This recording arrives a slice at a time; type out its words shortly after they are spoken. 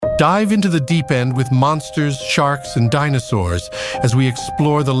Dive into the deep end with monsters, sharks, and dinosaurs as we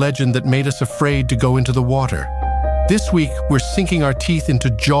explore the legend that made us afraid to go into the water. This week, we're sinking our teeth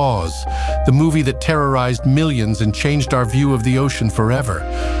into Jaws, the movie that terrorized millions and changed our view of the ocean forever.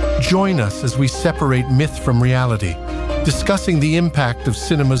 Join us as we separate myth from reality, discussing the impact of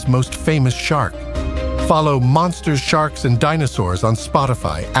cinema's most famous shark. Follow Monsters, Sharks, and Dinosaurs on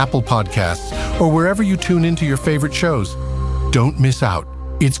Spotify, Apple Podcasts, or wherever you tune into your favorite shows. Don't miss out.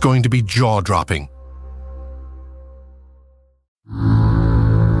 It's going to be jaw-dropping.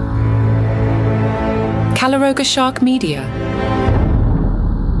 Calaroga Shark Media.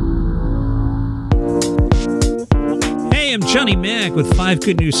 Hey, I'm Johnny Mac with 5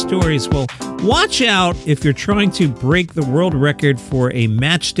 good news stories. Well, watch out if you're trying to break the world record for a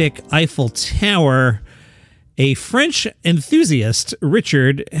Matchstick Eiffel Tower. A French enthusiast,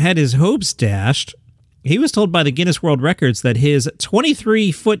 Richard, had his hopes dashed. He was told by the Guinness World Records that his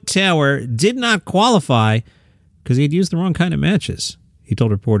 23-foot tower did not qualify because he had used the wrong kind of matches. He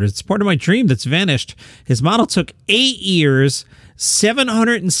told reporters, "It's part of my dream that's vanished." His model took 8 years,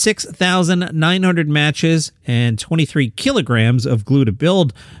 706,900 matches, and 23 kilograms of glue to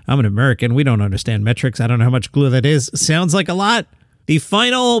build. I'm an American. We don't understand metrics. I don't know how much glue that is. Sounds like a lot. The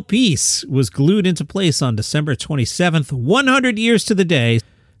final piece was glued into place on December 27th, 100 years to the day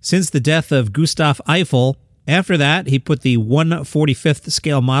since the death of Gustave Eiffel. After that, he put the 1/45th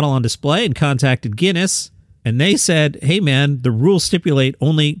scale model on display and contacted Guinness. And they said, hey man, the rules stipulate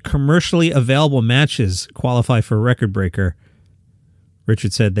only commercially available matches qualify for a record breaker.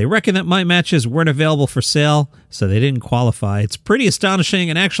 Richard said, they reckon that my matches weren't available for sale, so they didn't qualify. It's pretty astonishing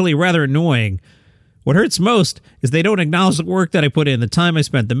and actually rather annoying. What hurts most is they don't acknowledge the work that I put in, the time I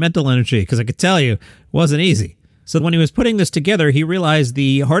spent, the mental energy, because I could tell you, it wasn't easy. So when he was putting this together, he realized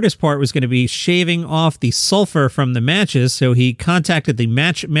the hardest part was going to be shaving off the sulfur from the matches, so he contacted the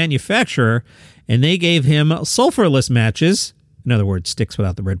match manufacturer, and they gave him sulfurless matches. In other words, sticks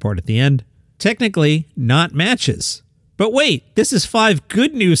without the red part at the end. Technically, not matches. But wait, this is 5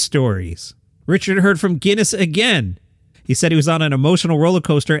 good news stories. Richard heard from Guinness again. He said he was on an emotional roller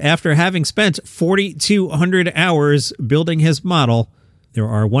coaster after having spent 4,200 hours building his model. There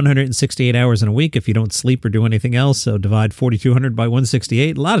are 168 hours in a week if you don't sleep or do anything else, so divide 4,200 by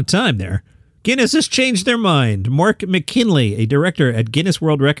 168. A lot of time there. Guinness has changed their mind. Mark McKinley, a director at Guinness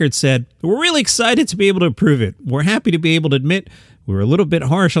World Records, said, "We're really excited to be able to approve it. We're happy to be able to admit we were a little bit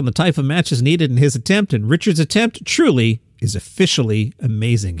harsh on the type of matches needed in his attempt, and Richard's attempt truly is officially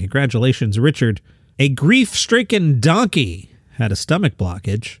amazing." Congratulations, Richard. A grief-stricken donkey had a stomach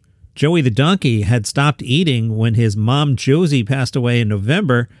blockage. Joey the donkey had stopped eating when his mom Josie passed away in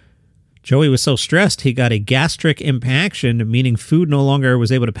November. Joey was so stressed he got a gastric impaction, meaning food no longer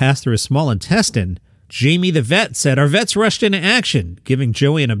was able to pass through his small intestine. Jamie the vet said, "Our vets rushed into action, giving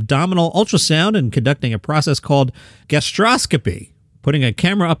Joey an abdominal ultrasound and conducting a process called gastroscopy, putting a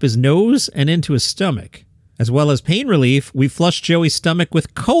camera up his nose and into his stomach. As well as pain relief, we flushed Joey's stomach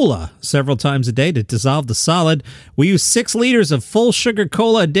with cola several times a day to dissolve the solid. We used 6 liters of full sugar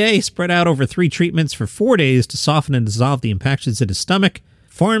cola a day, spread out over 3 treatments for 4 days to soften and dissolve the impactions in his stomach."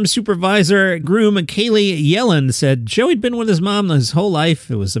 Farm supervisor groom Kaylee Yellen said Joey'd been with his mom his whole life.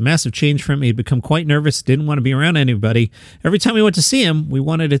 It was a massive change for him. He'd become quite nervous, didn't want to be around anybody. Every time we went to see him, we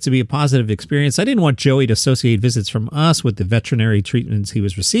wanted it to be a positive experience. I didn't want Joey to associate visits from us with the veterinary treatments he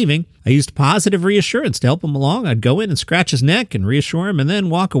was receiving. I used positive reassurance to help him along. I'd go in and scratch his neck and reassure him and then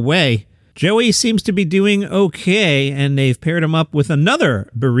walk away. Joey seems to be doing okay, and they've paired him up with another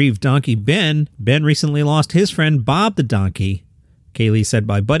bereaved donkey, Ben. Ben recently lost his friend, Bob the donkey. Kaylee said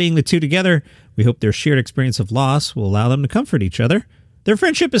by buddying the two together, we hope their shared experience of loss will allow them to comfort each other. Their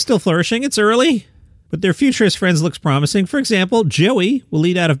friendship is still flourishing. It's early, but their future as friends looks promising. For example, Joey will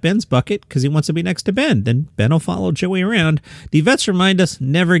eat out of Ben's bucket because he wants to be next to Ben. Then Ben will follow Joey around. The vets remind us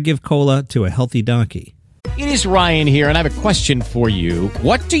never give cola to a healthy donkey. It is Ryan here, and I have a question for you.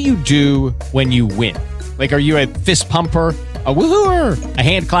 What do you do when you win? Like, are you a fist pumper, a woohooer, a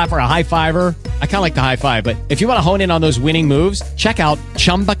hand clapper, a high fiver? I kind of like the high five, but if you want to hone in on those winning moves, check out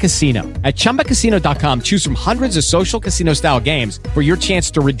Chumba Casino. At ChumbaCasino.com, choose from hundreds of social casino-style games for your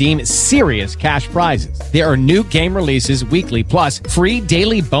chance to redeem serious cash prizes. There are new game releases weekly, plus free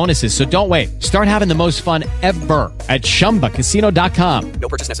daily bonuses. So don't wait. Start having the most fun ever at ChumbaCasino.com. No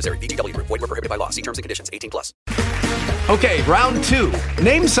purchase necessary. VGW. Void where prohibited by law. See terms and conditions. 18+. Okay, round 2.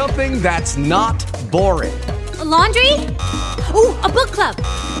 Name something that's not boring. A laundry? Ooh, a book club.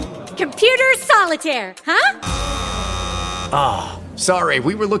 Computer solitaire, huh? Ah, sorry,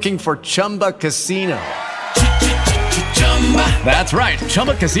 we were looking for Chumba Casino. That's right.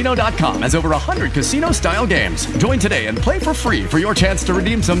 ChumbaCasino.com has over 100 casino-style games. Join today and play for free for your chance to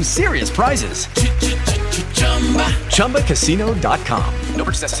redeem some serious prizes. ChumbaCasino.com. No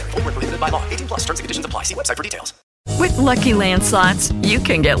purchase necessary. Void where prohibited by law. 18+ terms and conditions apply. See website for details. With Lucky Land Slots, you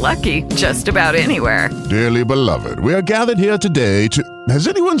can get lucky just about anywhere. Dearly beloved, we are gathered here today to... Has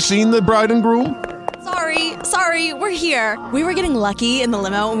anyone seen the bride and groom? Sorry, we're here. We were getting lucky in the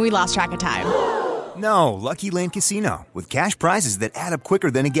limo and we lost track of time. No, Lucky Land Casino, with cash prizes that add up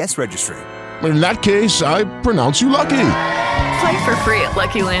quicker than a guest registry. In that case, I pronounce you lucky. Play for free at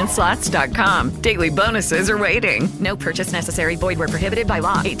LuckyLandSlots.com. Daily bonuses are waiting. No purchase necessary. Void where prohibited by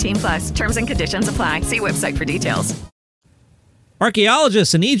law. 18+. Terms and conditions apply. See website for details.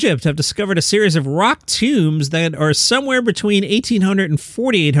 Archaeologists in Egypt have discovered a series of rock tombs that are somewhere between 1,800 and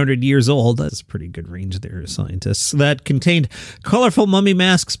 4,800 years old. That's a pretty good range there, scientists. That contained colorful mummy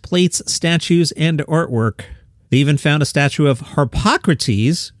masks, plates, statues, and artwork. They even found a statue of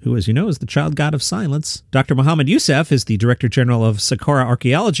Harpocrates, who, as you know, is the child god of silence. Dr. Mohammed Youssef is the Director General of Saqqara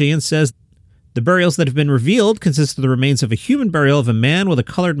Archaeology and says the burials that have been revealed consist of the remains of a human burial of a man with a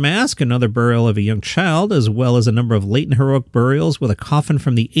colored mask, another burial of a young child, as well as a number of late and heroic burials with a coffin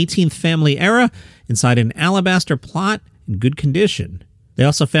from the 18th family era inside an alabaster plot in good condition. They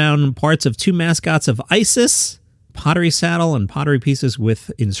also found parts of two mascots of Isis, pottery saddle, and pottery pieces with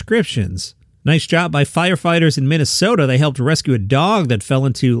inscriptions. Nice job by firefighters in Minnesota. They helped rescue a dog that fell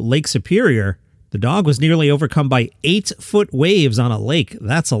into Lake Superior. The dog was nearly overcome by 8-foot waves on a lake.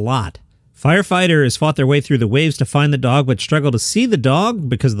 That's a lot. Firefighters fought their way through the waves to find the dog, but struggled to see the dog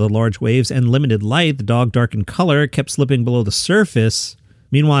because of the large waves and limited light. The dog, dark in color, kept slipping below the surface.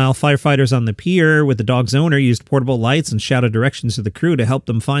 Meanwhile, firefighters on the pier with the dog's owner used portable lights and shouted directions to the crew to help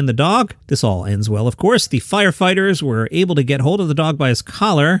them find the dog. This all ends well, of course. The firefighters were able to get hold of the dog by his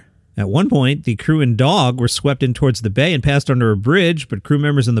collar. At one point, the crew and dog were swept in towards the bay and passed under a bridge, but crew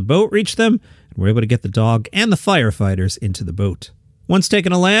members in the boat reached them and were able to get the dog and the firefighters into the boat. Once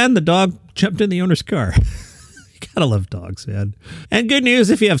taken to land, the dog jumped in the owner's car. You gotta love dogs, man. And good news,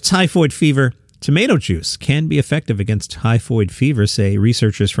 if you have typhoid fever, tomato juice can be effective against typhoid fever, say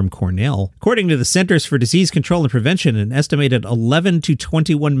researchers from Cornell. According to the Centers for Disease Control and Prevention, an estimated 11 to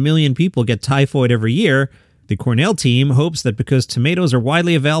 21 million people get typhoid every year. The Cornell team hopes that because tomatoes are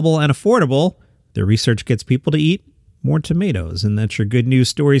widely available and affordable, their research gets people to eat more tomatoes. And that's your good news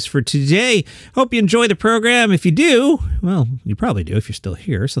stories for today. Hope you enjoy the program. If you do, well, you probably do if you're still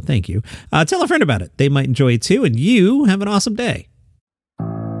here, so thank you. Tell a friend about it. They might enjoy it too, and you have an awesome day.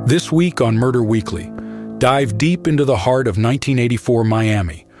 This week on Murder Weekly, dive deep into the heart of 1984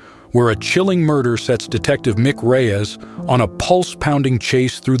 Miami, where a chilling murder sets Detective Mick Reyes on a pulse-pounding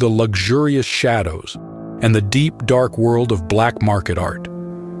chase through the luxurious shadows and the deep, dark world of black market art.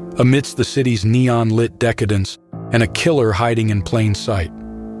 Amidst the city's neon-lit decadence and a killer hiding in plain sight.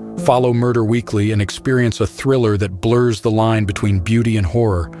 Follow Murder Weekly and experience a thriller that blurs the line between beauty and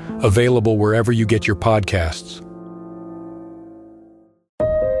horror, available wherever you get your podcasts.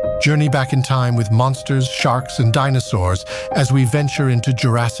 Journey back in time with monsters, sharks, and dinosaurs as we venture into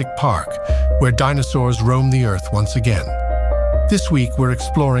Jurassic Park, where dinosaurs roam the earth once again. This week, we're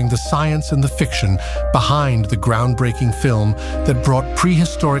exploring the science and the fiction behind the groundbreaking film that brought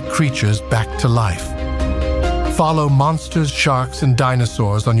prehistoric creatures back to life. Follow Monsters, Sharks, and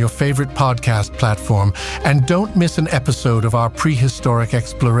Dinosaurs on your favorite podcast platform, and don't miss an episode of our prehistoric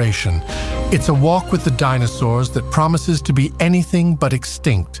exploration. It's a walk with the dinosaurs that promises to be anything but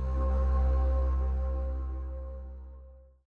extinct.